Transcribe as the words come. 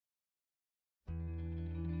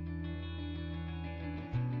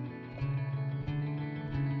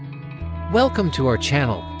Welcome to our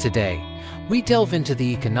channel. Today, we delve into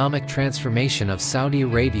the economic transformation of Saudi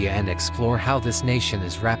Arabia and explore how this nation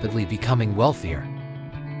is rapidly becoming wealthier.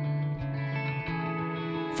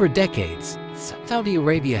 For decades, Saudi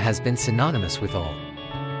Arabia has been synonymous with oil.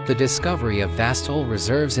 The discovery of vast oil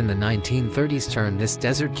reserves in the 1930s turned this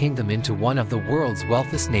desert kingdom into one of the world's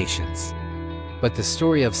wealthiest nations. But the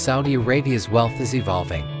story of Saudi Arabia's wealth is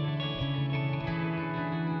evolving.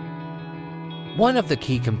 One of the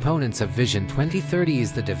key components of Vision 2030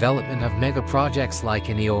 is the development of mega-projects like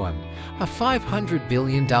NEOM, a $500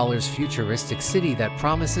 billion futuristic city that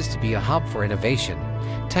promises to be a hub for innovation,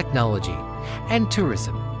 technology, and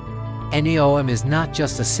tourism. NEOM is not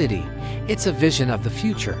just a city, it's a vision of the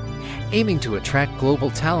future, aiming to attract global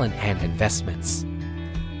talent and investments.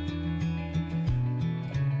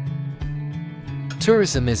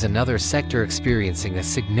 Tourism is another sector experiencing a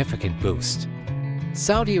significant boost.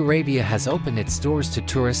 Saudi Arabia has opened its doors to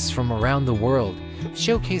tourists from around the world,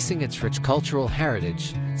 showcasing its rich cultural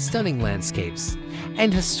heritage, stunning landscapes,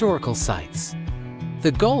 and historical sites.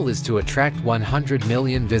 The goal is to attract 100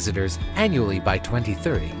 million visitors annually by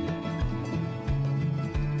 2030.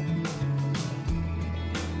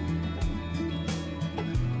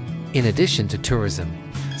 In addition to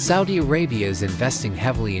tourism, Saudi Arabia is investing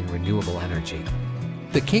heavily in renewable energy.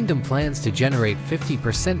 The kingdom plans to generate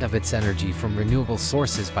 50% of its energy from renewable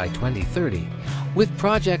sources by 2030, with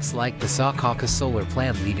projects like the Sakaka solar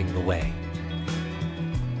plant leading the way.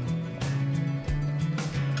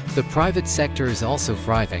 The private sector is also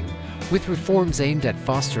thriving, with reforms aimed at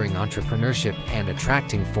fostering entrepreneurship and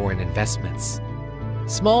attracting foreign investments.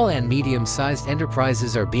 Small and medium-sized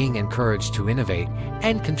enterprises are being encouraged to innovate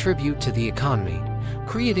and contribute to the economy,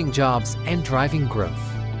 creating jobs and driving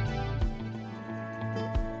growth.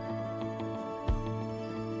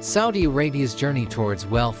 Saudi Arabia's journey towards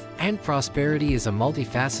wealth and prosperity is a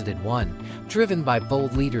multifaceted one, driven by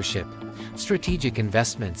bold leadership, strategic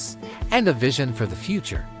investments, and a vision for the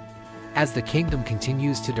future. As the kingdom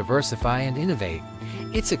continues to diversify and innovate,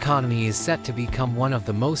 its economy is set to become one of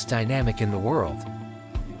the most dynamic in the world.